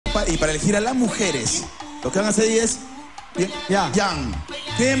y para elegir a las mujeres, lo que van a hacer es... Bien, Jan,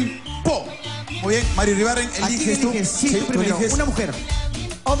 tiempo. Muy bien, Mario Ribarren, eliges tú. Sí, tú primero. Eliges. Una mujer.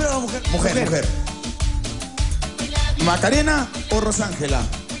 ¿Hombre o mujer? Mujer. ¿Macarena o Rosángela?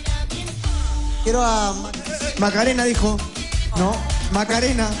 Quiero a... Macarena, dijo. No,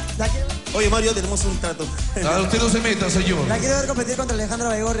 Macarena. Oye, Mario, tenemos un trato. Usted no se meta, señor. La quiero ver competir contra Alejandra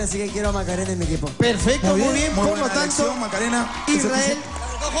Baigorria, así que quiero a Macarena en mi equipo. Perfecto, muy bien. Muy Por lo buena tanto, elección, Macarena. Israel,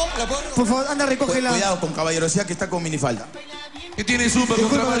 por favor, anda, recógela. Cuidado con caballerosidad que está con minifalda. ¿Qué tiene Zumba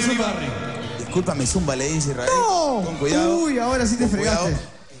contra Mario Ribarren? Discúlpame, Zumba, le dice Israel. ¡No! Con cuidado. Uy, ahora sí te fregaste.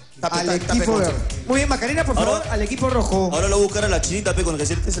 Al equipo verde. Muy bien, Macarena, por favor, al equipo rojo. Ahora lo voy a buscar a la chinita, con la que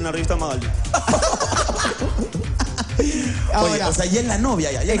sientes en la revista Magali. Oye, o sea, ya es la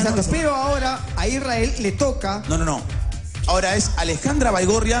novia ya. Exacto, pero ahora a Israel le toca... No. Ahora es Alejandra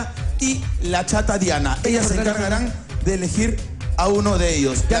Baigorria y la chata Diana. Ellas se encargarán de elegir a uno de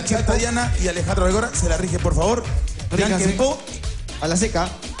ellos. La chata Diana y Alejandra Baigorria, se la rige, por favor. Jan Kempo. A la seca.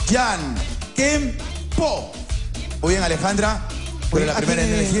 Jan Kempo. Muy bien, Alejandra. Fue la primera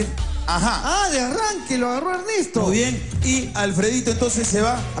en elegir. Ajá. Ah, de arranque, lo agarró Ernesto. Muy bien. Y Alfredito entonces se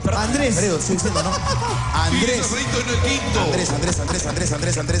va. Andrés. Alfredo, estoy diciendo, ¿no? Andrés.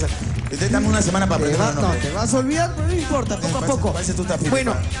 Andrés. Dame una semana para aprender. No, te vas a olvidar, pero no importa, poco a poco.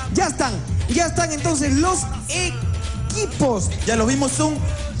 Bueno, ya están entonces los equipos. Ya los vimos,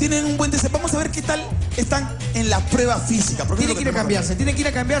 tienen un buen desempeño. Vamos a ver qué tal están en la prueba física. Tienen que ir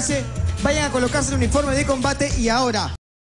a cambiarse. Vayan a colocarse el uniforme de combate y ahora...